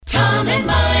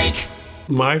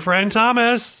My friend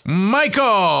Thomas.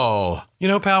 Michael. You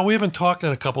know, pal, we haven't talked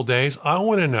in a couple days. I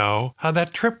want to know how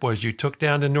that trip was you took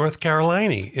down to North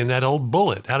Carolina in that old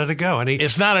Bullet. How did it go?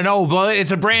 It's not an old Bullet.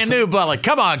 It's a brand new Bullet.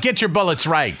 Come on, get your bullets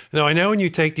right. No, I know when you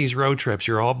take these road trips,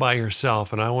 you're all by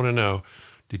yourself, and I want to know,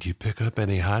 did you pick up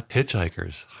any hot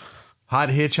hitchhikers? Hot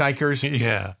hitchhikers?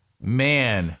 Yeah.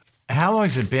 Man, how long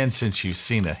has it been since you've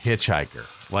seen a hitchhiker?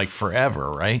 Like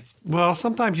forever, right? Well,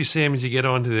 sometimes you see them as you get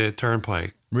onto the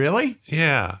turnpike. Really?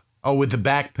 Yeah. Oh, with the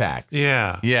backpack.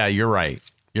 Yeah. Yeah, you're right.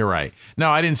 You're right. No,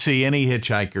 I didn't see any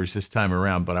hitchhikers this time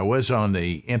around, but I was on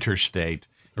the interstate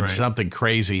and something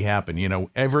crazy happened. You know,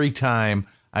 every time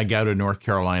I go to North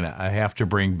Carolina, I have to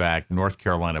bring back North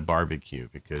Carolina barbecue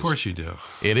because Of course you do.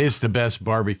 It is the best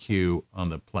barbecue on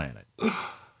the planet.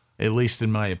 At least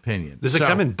in my opinion. Does it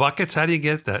come in buckets? How do you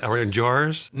get that? Or in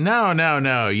jars?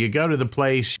 No. You go to the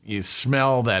place, you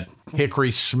smell that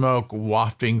hickory smoke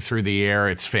wafting through the air.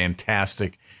 It's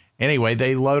fantastic. Anyway,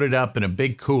 they loaded up in a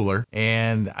big cooler,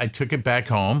 and I took it back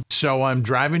home. So I'm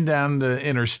driving down the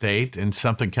interstate, and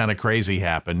something kind of crazy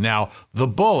happened. Now, the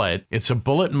Bullet, it's a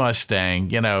Bullet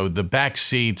Mustang. You know, the back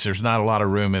seats, there's not a lot of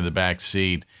room in the back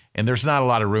seat. And there's not a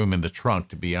lot of room in the trunk,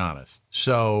 to be honest.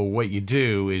 So what you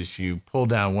do is you pull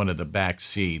down one of the back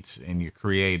seats and you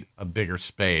create a bigger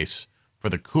space for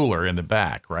the cooler in the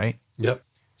back, right? Yep.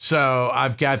 So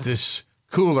I've got this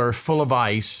cooler full of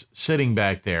ice sitting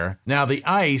back there. Now the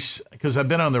ice, because I've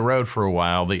been on the road for a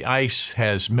while, the ice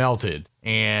has melted.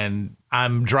 And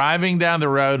I'm driving down the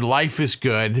road. Life is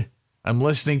good. I'm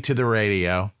listening to the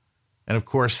radio. And, of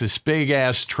course, this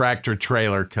big-ass tractor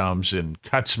trailer comes and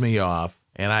cuts me off.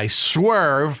 And I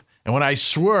swerve, and when I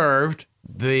swerved,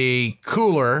 the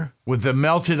cooler with the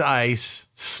melted ice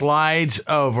slides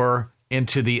over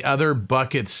into the other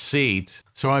bucket seat.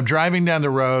 So I'm driving down the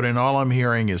road, and all I'm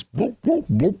hearing is whoop, whoop,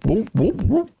 whoop, whoop, whoop,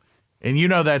 whoop. And you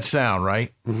know that sound,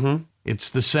 right? Mm-hmm. It's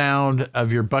the sound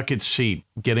of your bucket seat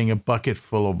getting a bucket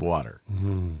full of water.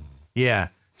 Mm-hmm. Yeah.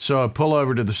 So I pull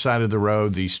over to the side of the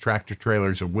road. These tractor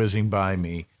trailers are whizzing by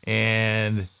me,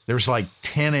 and there's like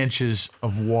 10 inches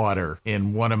of water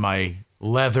in one of my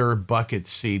leather bucket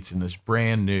seats in this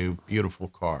brand new, beautiful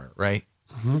car, right?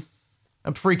 Mm-hmm.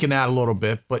 I'm freaking out a little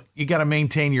bit, but you got to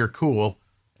maintain your cool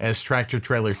as tractor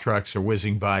trailer trucks are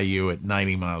whizzing by you at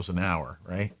 90 miles an hour,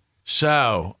 right?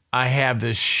 So I have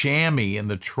this chamois in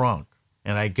the trunk,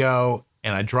 and I go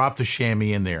and I drop the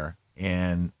chamois in there,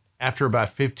 and after about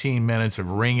 15 minutes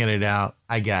of wringing it out,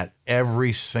 I got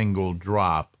every single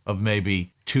drop of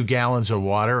maybe 2 gallons of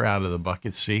water out of the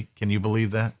bucket seat. Can you believe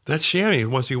that? That chamois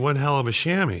must be one hell of a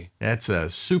chamois. That's a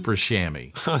super chamois.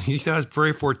 That's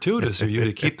very fortuitous of you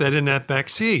to keep that in that back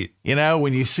seat. You know,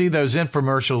 when you see those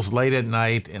infomercials late at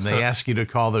night and they ask you to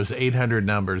call those 800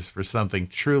 numbers for something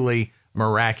truly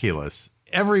miraculous,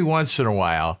 every once in a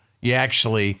while, you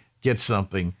actually get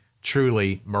something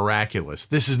truly miraculous.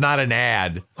 This is not an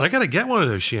ad. I got to get one of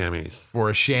those chamois. For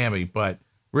a chamois, but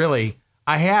really,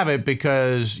 I have it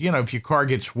because, you know, if your car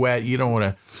gets wet, you don't want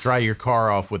to dry your car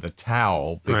off with a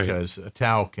towel because a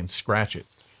towel can scratch it.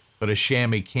 But a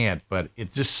chamois can't, but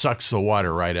it just sucks the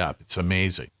water right up. It's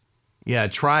amazing. Yeah,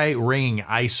 try wringing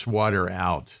ice water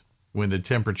out when the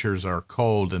temperatures are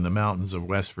cold in the mountains of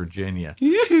West Virginia.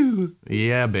 Yoo-hoo.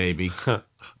 Yeah, baby.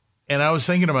 And I was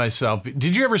thinking to myself,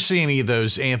 did you ever see any of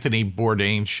those Anthony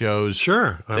Bourdain shows?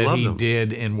 Sure, I love them. That he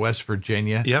did in West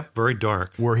Virginia? Yep, very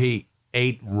dark. Where he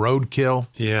ate roadkill?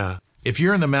 Yeah. If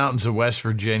you're in the mountains of West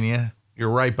Virginia, you're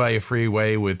right by a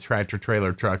freeway with tractor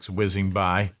trailer trucks whizzing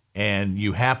by, and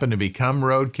you happen to become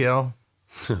roadkill,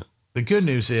 the good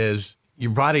news is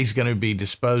your body's going to be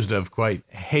disposed of quite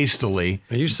hastily.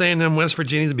 Are you saying them West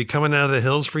Virginians will be coming out of the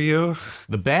hills for you?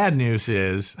 The bad news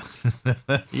is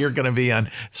you're going to be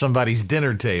on somebody's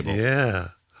dinner table. Yeah.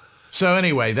 So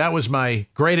anyway, that was my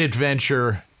great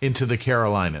adventure into the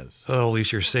Carolinas. Oh, at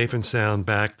least you're safe and sound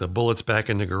back. The Bullet's back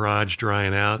in the garage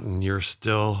drying out, and you're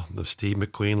still the Steve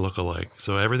McQueen lookalike.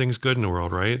 So everything's good in the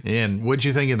world, right? And what'd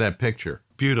you think of that picture?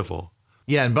 Beautiful.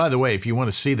 Yeah, and by the way, if you want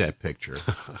to see that picture,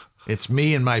 it's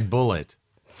me and my Bullet.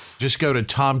 Just go to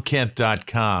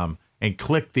tomkent.com and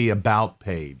click the About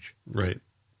page. Right.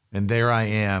 And there I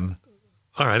am.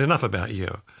 All right, enough about you.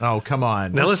 Oh, come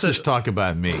on. Now Let's just talk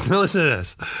about me. Now listen to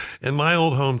this. In my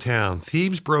old hometown,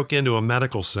 thieves broke into a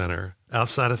medical center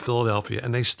outside of Philadelphia,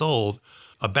 and they stole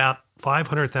about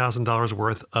 $500,000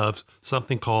 worth of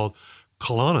something called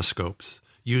colonoscopes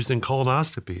used in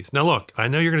colonoscopies. Now, look, I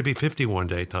know you're going to be 50 one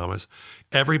day, Thomas.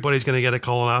 Everybody's going to get a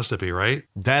colonoscopy, right?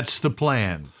 That's the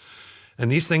plan. And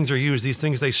these things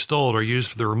they stole are used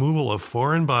for the removal of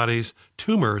foreign bodies,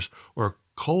 tumors, or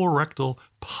colorectal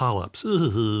polyps.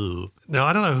 Ooh. Now,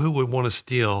 I don't know who would want to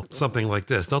steal something like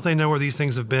this. Don't they know where these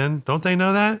things have been? Don't they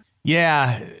know that?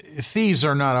 Yeah, thieves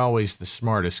are not always the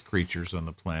smartest creatures on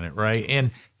the planet, right?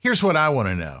 And here's what I want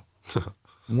to know.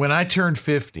 When I turn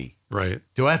 50, Right.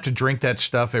 do I have to drink that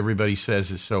stuff everybody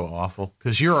says is so awful?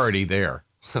 Because you're already there.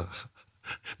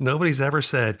 Nobody's ever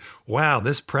said, wow,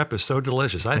 this prep is so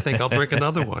delicious. I think I'll drink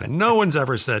another one. No one's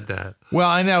ever said that. Well,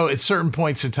 I know at certain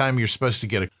points in time you're supposed to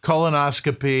get a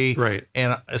colonoscopy. Right.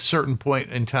 And at a certain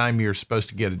point in time you're supposed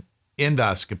to get an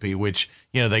endoscopy, which,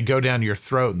 they go down your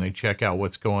throat and they check out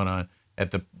what's going on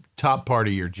at the top part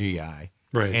of your GI.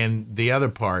 Right. And the other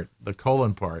part, the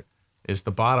colon part, is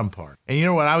the bottom part. And you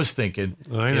know what I was thinking?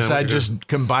 I know. Is I just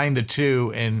combine the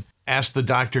two and ask the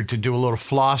doctor to do a little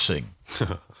flossing.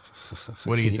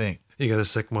 What do you think? You got a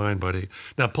sick mind, buddy.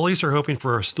 Now, police are hoping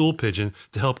for a stool pigeon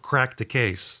to help crack the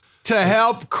case. To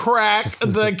help crack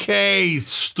the case.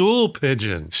 Stool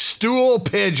pigeon. Stool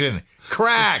pigeon.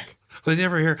 Crack. Did you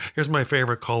ever hear? Here's my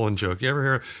favorite colon joke. You ever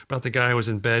hear about the guy who was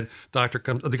in bed?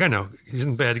 He's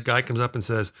in bed. The guy comes up and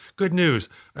says, "Good news.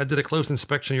 I did a close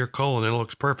inspection of your colon and it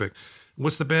looks perfect.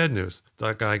 What's the bad news?"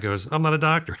 That guy goes, "I'm not a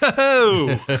doctor."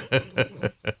 Ho!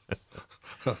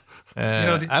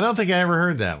 I don't think I ever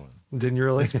heard that one. Didn't you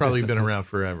really? It's probably been around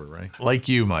forever, right? Like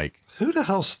you, Mike. Who the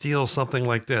hell steals something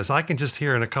like this? I can just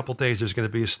hear in a couple days there's going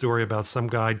to be a story about some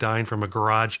guy dying from a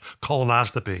garage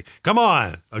colonoscopy. Come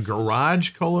on. A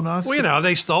garage colonoscopy? Well,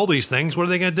 they stole these things. What are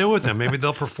they going to do with them? Maybe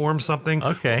they'll perform something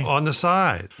on the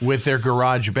side. With their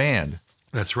garage band.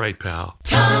 That's right, pal.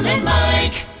 Tom and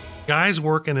Mike. Guy's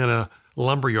working in a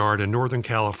lumberyard in Northern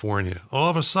California. All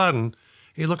of a sudden,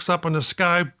 he looks up in the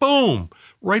sky. Boom!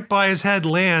 Right by his head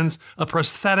lands a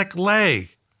prosthetic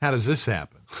leg. How does this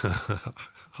happen?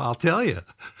 I'll tell you.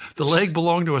 The leg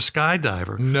belonged to a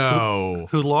skydiver. No.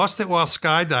 Who lost it while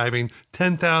skydiving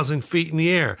 10,000 feet in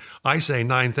the air. I say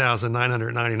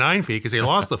 9,999 feet because he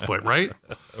lost the foot, right?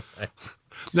 Right.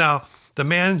 Now, the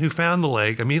man who found the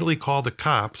leg immediately called the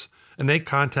cops, and they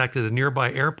contacted a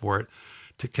nearby airport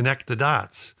to connect the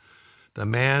dots. The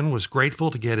man was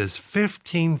grateful to get his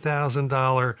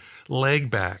 $15,000 leg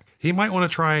back. He might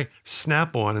want to try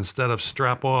Snap-on instead of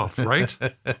strap-off, right?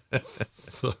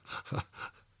 So,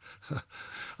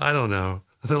 I don't know.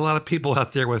 There are a lot of people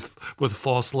out there with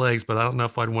false legs, but I don't know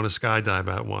if I'd want to skydive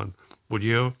at one. Would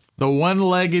you? The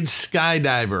one-legged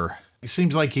skydiver. It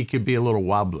seems like he could be a little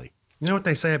wobbly. You know what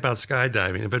they say about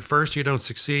skydiving? If at first you don't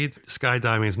succeed,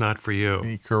 skydiving is not for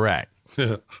you. Correct.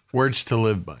 Words to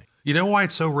live by. You know why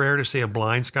it's so rare to see a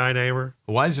blind skydiver?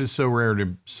 Why is it so rare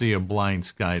to see a blind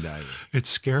skydiver? It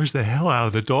scares the hell out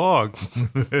of the dog.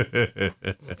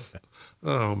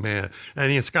 Oh, man.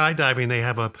 And in skydiving, they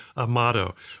have a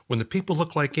motto. When the people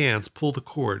look like ants, pull the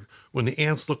cord. When the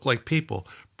ants look like people,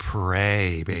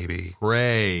 pray, baby.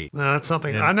 Pray. Now, that's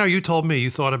something. Yeah. I know you told me you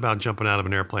thought about jumping out of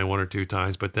an airplane one or two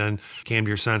times, but then came to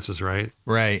your senses, right?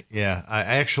 Right, yeah. I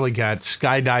actually got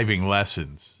skydiving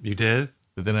lessons, You did?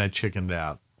 but then I chickened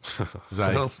out because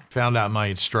I found out my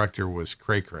instructor was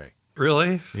cray-cray.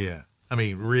 Really? Yeah. I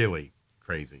mean, really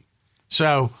crazy.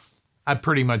 So I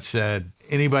pretty much said,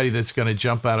 anybody that's going to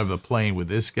jump out of a plane with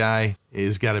this guy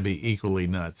is got to be equally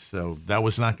nuts. So that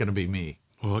was not going to be me.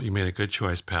 Well, you made a good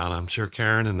choice, pal. I'm sure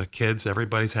Karen and the kids,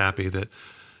 everybody's happy that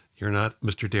you're not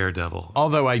Mr. Daredevil.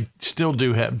 Although I still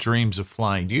do have dreams of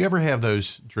flying. Do you ever have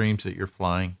those dreams that you're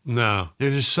flying? No. They're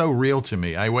just so real to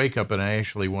me. I wake up and I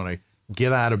actually want to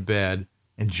get out of bed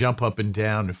and jump up and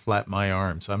down and flap my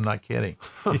arms. I'm not kidding.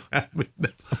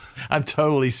 I'm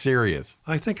totally serious.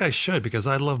 I think I should because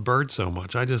I love birds so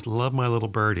much. I just love my little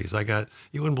birdies.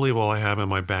 You wouldn't believe all I have in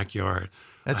my backyard.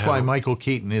 That's why Michael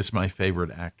Keaton is my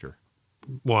favorite actor.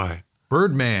 Why?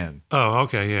 Birdman. Oh,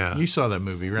 okay, yeah. You saw that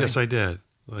movie, right? Yes, I did.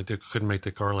 Couldn't make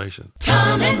the correlation.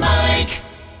 Tom and Mike.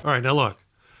 All right, now look.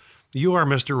 You are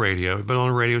Mr. Radio. You've been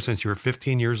on radio since you were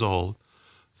 15 years old.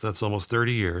 So that's almost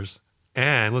 30 years.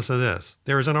 And listen to this.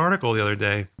 There was an article the other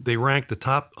day. They ranked the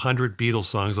top 100 Beatles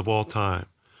songs of all time.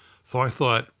 So I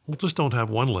thought, well, just don't have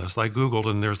one list. I Googled,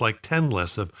 and there's like 10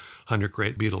 lists of 100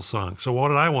 great Beatles songs. So what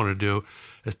did I want to do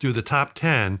is do the top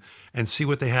 10 and see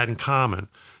what they had in common.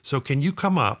 So can you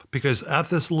come up, because at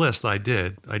this list I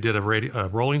did a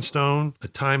Rolling Stone, a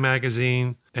Time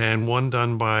magazine, and one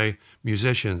done by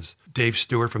musicians. Dave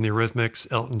Stewart from the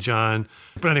Eurythmics, Elton John.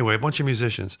 But anyway, a bunch of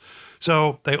musicians.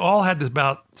 So they all had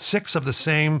about 6 of the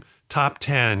same top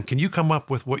 10. Can you come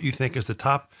up with what you think is the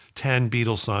top 10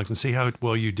 Beatles songs and see how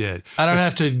well you did? I don't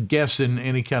have to guess in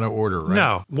any kind of order, right?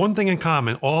 No. One thing in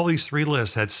common, all these 3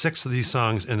 lists had 6 of these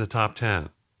songs in the top 10.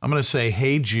 I'm going to say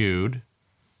Hey Jude.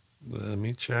 Let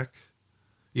me check.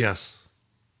 Yes.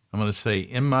 I'm going to say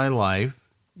In My Life.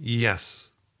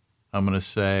 Yes. I'm going to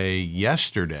say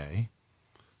yesterday.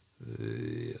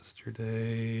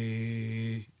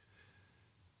 Yesterday.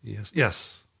 Yes.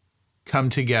 Yes. Come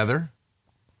together.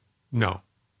 No.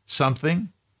 Something.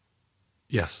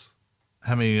 Yes.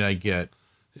 How many did I get?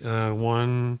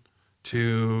 1,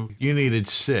 2. You needed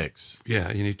 6.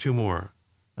 Yeah, you need 2 more.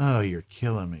 Oh, you're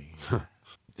killing me.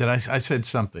 Did I said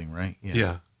something, right?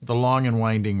 Yeah. The Long and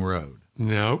Winding Road.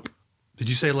 Nope. Did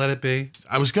you say Let It Be?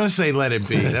 I was going to say Let It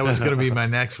Be. That was going to be my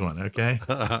next one, okay?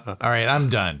 All right, I'm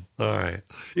done. All right.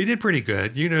 You did pretty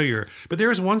good. But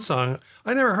there's one song.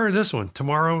 I never heard this one.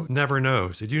 Tomorrow Never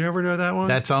Knows. Did you ever know that one?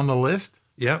 That's on the list?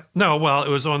 Yep. No, well, it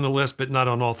was on the list, but not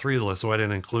on all 3 of the lists, so I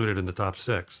didn't include it in the top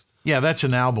 6. Yeah, that's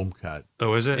an album cut.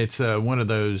 Oh, is it? It's one of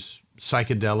those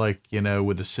psychedelic,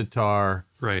 with a sitar.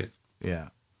 Right. Yeah.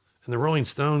 And the Rolling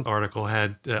Stone article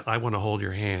had I Want to Hold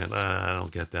Your Hand. I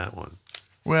don't get that one.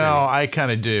 Well, I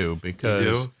kind of do because,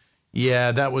 You do?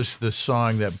 yeah, that was the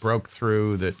song that broke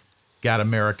through that got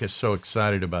America so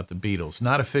excited about the Beatles.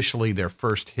 Not officially their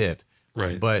first hit,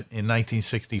 Right. but in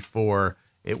 1964,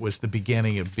 it was the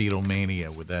beginning of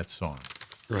Beatlemania with that song.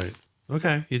 Right.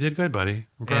 Okay. You did good, buddy.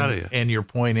 I'm proud of you. And your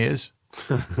point is?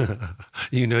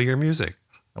 You know your music.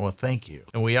 Well, thank you.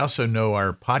 And we also know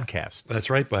our podcast. That's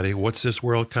right, buddy. What's this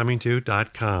world coming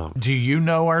to.com. Do you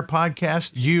know our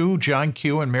podcast? You, John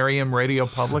Q, and Miriam Radio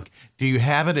Public, do you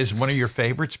have it as one of your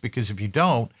favorites? Because if you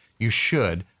don't, you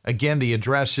should. Again, the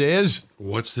address is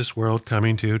What's this world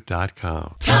coming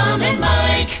to.com. Tom and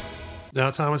Mike.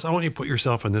 Now, Thomas, I want you to put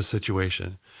yourself in this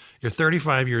situation. You're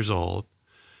 35 years old.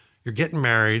 You're getting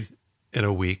married in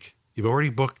a week. You've already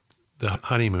booked the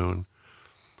honeymoon.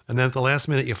 And then at the last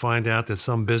minute, you find out that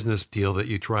some business deal that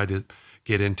you tried to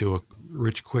get into, a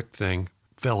rich quick thing,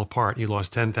 fell apart and you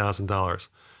lost $10,000.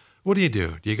 What do?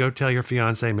 Do you go tell your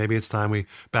fiance, maybe it's time we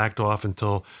backed off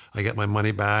until I get my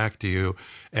money back? Do you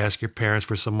ask your parents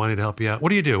for some money to help you out? What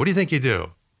do you do? What do you think you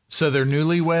do? So they're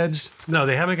newlyweds? No,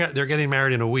 they're getting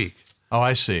married in a week. Oh,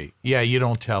 I see. Yeah, you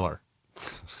don't tell her.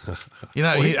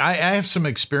 I have some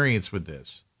experience with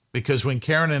this because when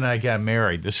Karen and I got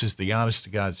married, this is the honest to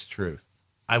God's truth.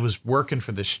 I was working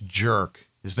for this jerk.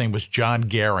 His name was John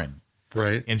Guerin.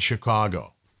 Right. In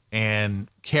Chicago. And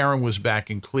Karen was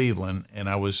back in Cleveland, and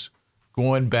I was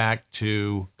going back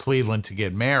to Cleveland to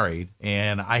get married,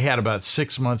 and I had about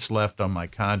 6 months left on my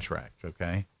contract,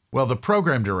 okay? Well, the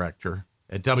program director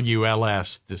at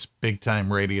WLS, this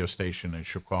big-time radio station in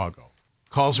Chicago,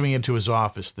 calls me into his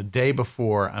office the day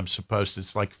before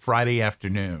it's like Friday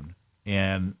afternoon,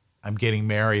 and I'm getting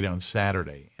married on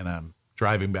Saturday, and I'm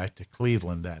driving back to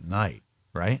Cleveland that night,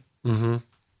 right? Mm-hmm.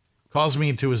 Calls me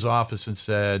into his office and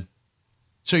said,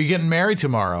 "So you're getting married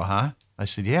tomorrow, huh?" I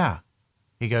said, "Yeah."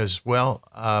 He goes, "Well,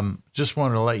 just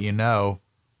wanted to let you know,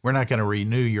 we're not going to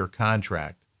renew your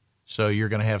contract. So you're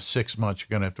going to have 6 months. You're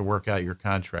going to have to work out your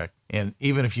contract. And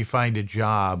even if you find a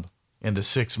job in the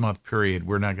 6-month period,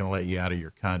 we're not going to let you out of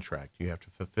your contract. You have to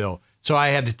fulfill." So I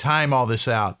had to time all this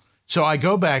out. So I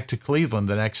go back to Cleveland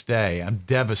the next day. I'm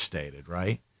devastated,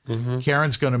 right? Mm-hmm.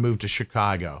 Karen's going to move to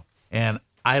Chicago, and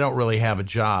I don't really have a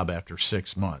job after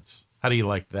 6 months. How do you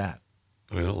like that?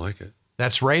 I don't like it.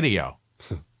 That's radio.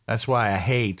 That's why I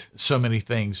hate so many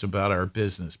things about our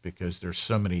business, because there's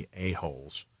so many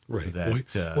a-holes. Right.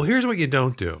 That, well, here's what you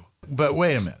don't do. But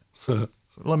wait a minute.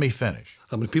 Let me finish.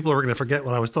 I mean, people are going to forget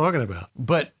what I was talking about.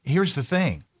 But here's the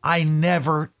thing. I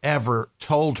never, ever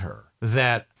told her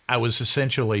that I was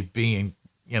essentially being,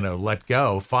 let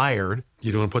go, fired.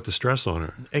 You don't want to put the stress on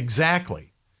her.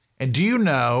 Exactly. And do you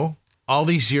know, all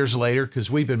these years later,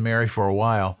 because we've been married for a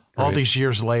while, all Right. these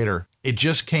years later, it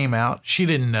just came out. She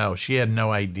didn't know. She had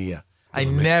no idea. I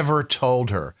never told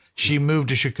her. She moved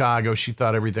to Chicago. She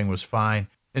thought everything was fine.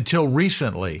 Until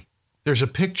recently, there's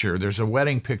a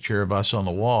wedding picture of us on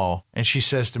the wall. And she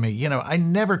says to me, I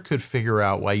never could figure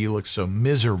out why you look so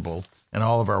miserable in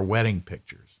all of our wedding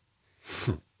pictures.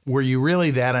 Were you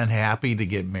really that unhappy to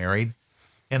get married?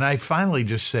 And I finally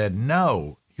just said,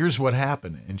 no, here's what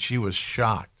happened. And she was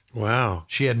shocked. Wow.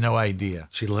 She had no idea.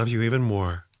 She loves you even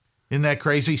more. Isn't that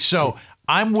crazy? So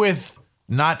I'm with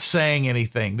not saying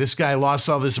anything. This guy lost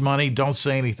all this money. Don't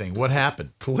say anything. What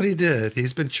happened? What he did,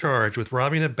 he's been charged with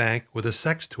robbing a bank with a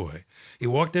sex toy. He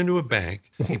walked into a bank.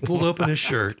 He pulled open his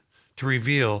shirt to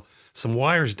reveal some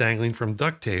wires dangling from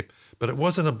duct tape, but it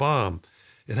wasn't a bomb.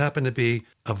 It happened to be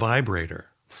a vibrator.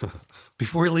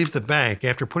 Before he leaves the bank,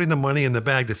 after putting the money in the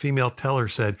bag, the female teller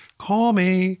said, "Call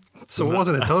me." So it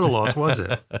wasn't a total loss, was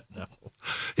it? No.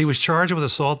 He was charged with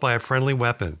assault by a friendly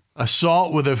weapon.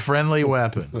 Assault with a friendly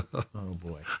weapon. Oh,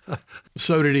 boy.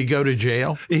 So did he go to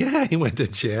jail? Yeah, he went to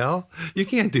jail. You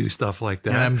can't do stuff like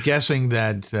that. And I'm guessing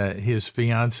that his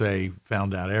fiance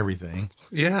found out everything.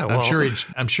 Yeah, well,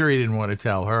 I'm sure he didn't want to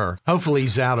tell her. Hopefully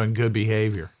he's out on good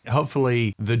behavior.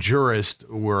 Hopefully the jurists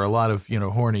were a lot of,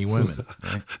 horny women.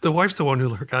 Right? the wife's the one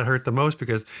who got hurt the most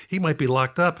because he might be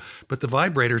locked up, but the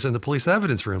vibrator's in the police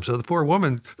evidence room. So the poor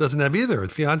woman doesn't have either,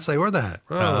 the fiance or that.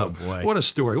 Oh, boy. What a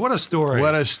story. What a story.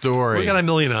 What a story. We got a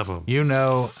million of them. You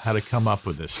know how to come up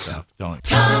with this stuff, don't you?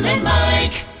 Tom and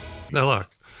Mike. Now, look,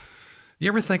 you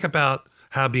ever think about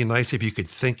how it'd be nice if you could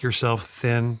think yourself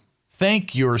thin?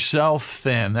 Think yourself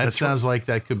thin. That That's sounds like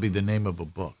that could be the name of a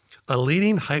book. A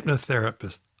leading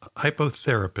hypnotherapist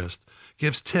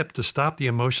gives tip to stop the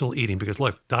emotional eating because,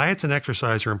 look, diets and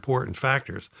exercise are important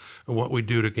factors of what we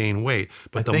do to gain weight.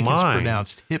 But I think it's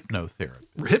pronounced hypnotherapy.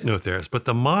 Hypnotherapist, but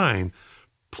the mind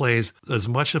plays as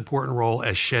much important role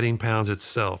as shedding pounds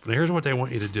itself. And here's what they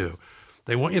want you to do.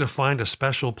 They want you to find a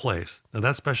special place. Now,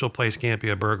 that special place can't be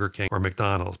a Burger King or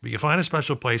McDonald's, but you find a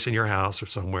special place in your house or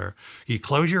somewhere. You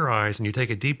close your eyes and you take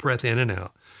a deep breath in and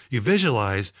out. You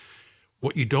visualize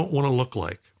what you don't want to look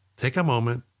like. Take a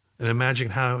moment and imagine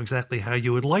exactly how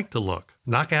you would like to look.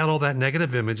 Knock out all that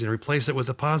negative image and replace it with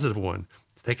a positive one.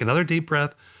 Take another deep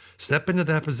breath, step into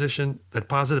that position, that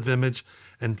positive image,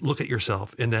 and look at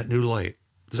yourself in that new light.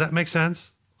 Does that make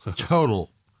sense?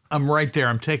 Total. I'm right there.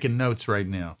 I'm taking notes right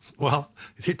now. Well,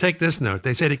 if you take this note,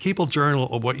 they say to keep a journal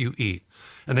of what you eat.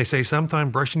 And they say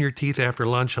sometimes brushing your teeth after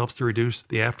lunch helps to reduce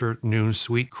the afternoon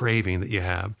sweet craving that you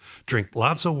have. Drink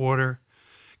lots of water,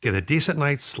 get a decent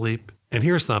night's sleep. And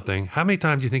here's something. How many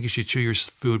times do you think you should chew your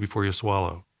food before you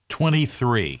swallow?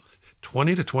 23.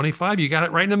 20 to 25. You got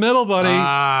it right in the middle, buddy.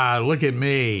 Ah, look at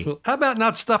me. How about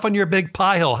not stuffing your big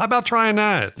pie hole? How about trying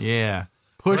that? Yeah.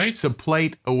 Push Right? the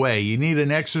plate away. You need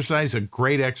an exercise, a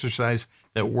great exercise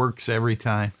that works every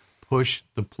time. Push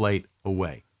the plate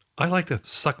away. I like to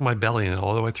suck my belly in,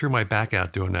 although I threw my back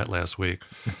out doing that last week.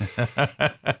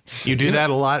 You do that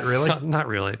a lot, really? Not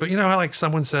really. But you know how like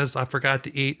someone says, I forgot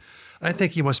to eat? I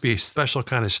think you must be a special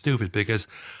kind of stupid because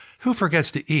who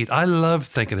forgets to eat? I love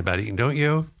thinking about eating, don't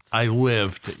you? I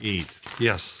live to eat.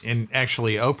 Yes. And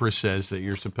actually, Oprah says that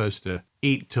you're supposed to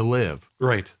eat to live.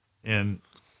 Right. And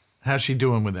how's she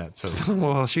doing with that? So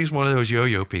Well, she's one of those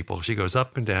yo-yo people. She goes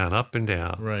up and down, up and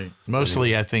down. right.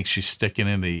 Mostly, I think she's sticking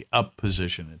in the up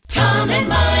position. Tom and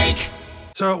Mike.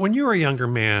 So when you were a younger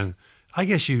man, I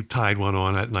guess you tied one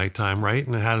on at nighttime, right?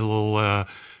 And had a little,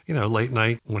 late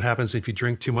night. What happens if you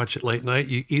drink too much at late night?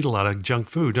 You eat a lot of junk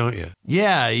food, don't you?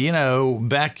 Yeah,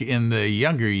 back in the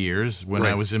younger years when I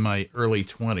Right. was in my early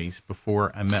 20s,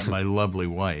 before I met my lovely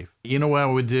wife, you know what I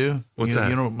would do? What's that?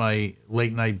 You know what my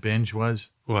late night binge was?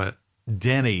 What?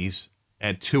 Denny's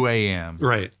at 2 a.m.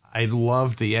 Right. I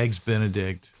loved the Eggs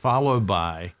Benedict, followed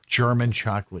by German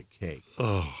chocolate cake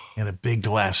Oh, and a big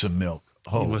glass of milk.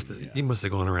 Oh, you must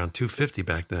have gone around 250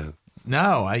 back then.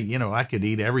 no, I could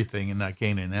eat everything and not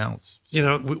gain an ounce.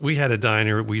 We had a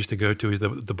diner we used to go to.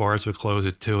 The bars would close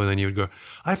at 2, and then you would go.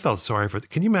 I felt sorry for.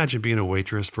 Can you imagine being a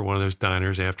waitress for one of those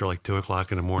diners after like 2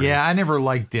 o'clock in the morning? Yeah, I never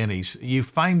liked Denny's. You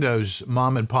find those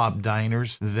mom and pop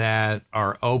diners that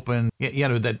are open,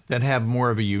 that have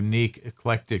more of a unique,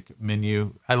 eclectic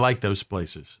menu. I like those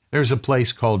places. There's a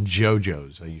place called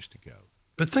JoJo's I used to go.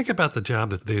 But think about the job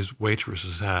that these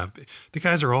waitresses have. The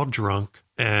guys are all drunk,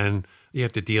 and you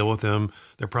have to deal with them.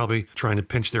 They're probably trying to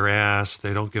pinch their ass.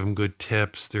 They don't give them good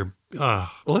tips.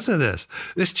 Listen to this.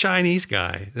 This Chinese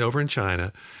guy over in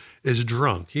China is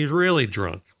drunk. He's really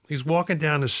drunk. He's walking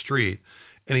down the street,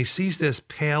 and he sees this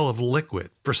pail of liquid.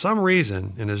 For some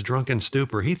reason, in his drunken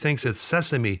stupor, he thinks it's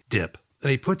sesame dip. And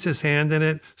he puts his hand in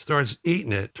it, starts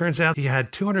eating it. Turns out he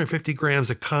had 250 grams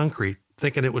of concrete,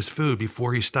 thinking it was food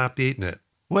before he stopped eating it.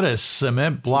 What a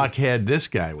cement blockhead this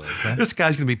guy was. Huh? This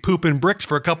guy's going to be pooping bricks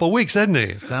for a couple of weeks, isn't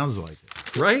he? Sounds like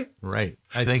it. Right? Right.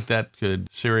 I think that could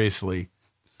seriously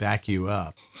back you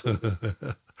up.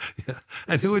 Yeah.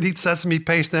 And who would eat sesame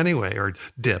paste anyway, or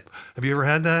dip? Have you ever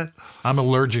had that? I'm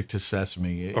allergic to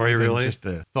sesame. Are you Even really? Just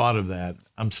the thought of that,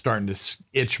 I'm starting to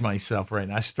itch myself right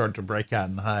now. I start to break out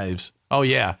in hives. Oh,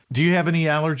 yeah. Do you have any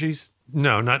allergies?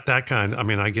 No, not that kind. I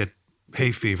mean, I get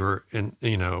hay fever and,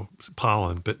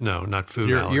 pollen, but no, not food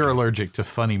allergies. You're allergic to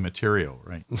funny material,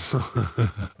 right?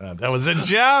 That was a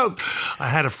joke. I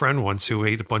had a friend once who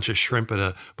ate a bunch of shrimp at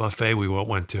a buffet we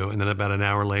went to, and then about an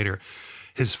hour later,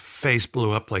 his face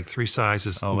blew up like 3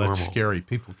 sizes Oh, normal. that's scary.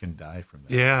 People can die from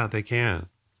that. Yeah, they can.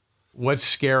 What's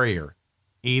scarier,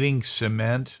 eating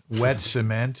cement, wet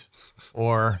cement,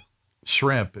 or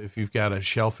shrimp if you've got a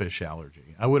shellfish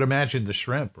allergy? I would imagine the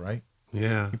shrimp, right?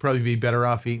 Yeah. You'd probably be better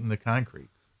off eating the concrete.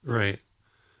 Right.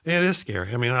 Yeah, it is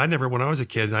scary. I mean, when I was a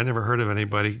kid, I never heard of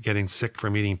anybody getting sick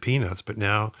from eating peanuts, but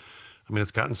now, I mean,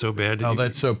 it's gotten so bad. That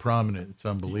that's so prominent. It's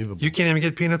unbelievable. You can't even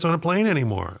get peanuts on a plane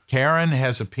anymore. Karen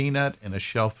has a peanut and a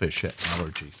shellfish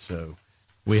allergy, so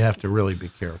we have to really be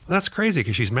careful. That's crazy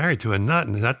because she's married to a nut,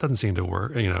 and that doesn't seem to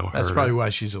work. That's probably why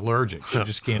she's allergic. She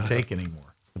just can't take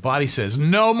anymore. The body says,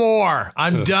 no more.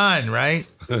 I'm done, right?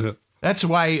 That's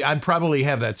why I probably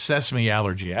have that sesame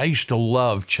allergy. I used to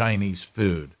love Chinese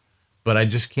food, but I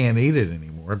just can't eat it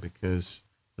anymore because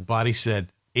the body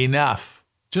said, enough.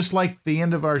 Just like the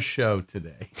end of our show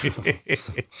today.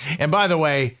 And by the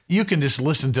way, you can just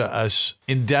listen to us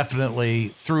indefinitely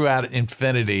throughout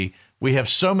infinity. We have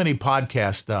so many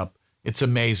podcasts up. It's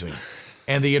amazing.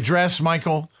 And the address,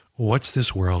 Michael? What's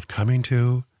this world coming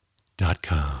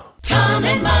to.com. Tom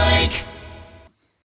and Mike.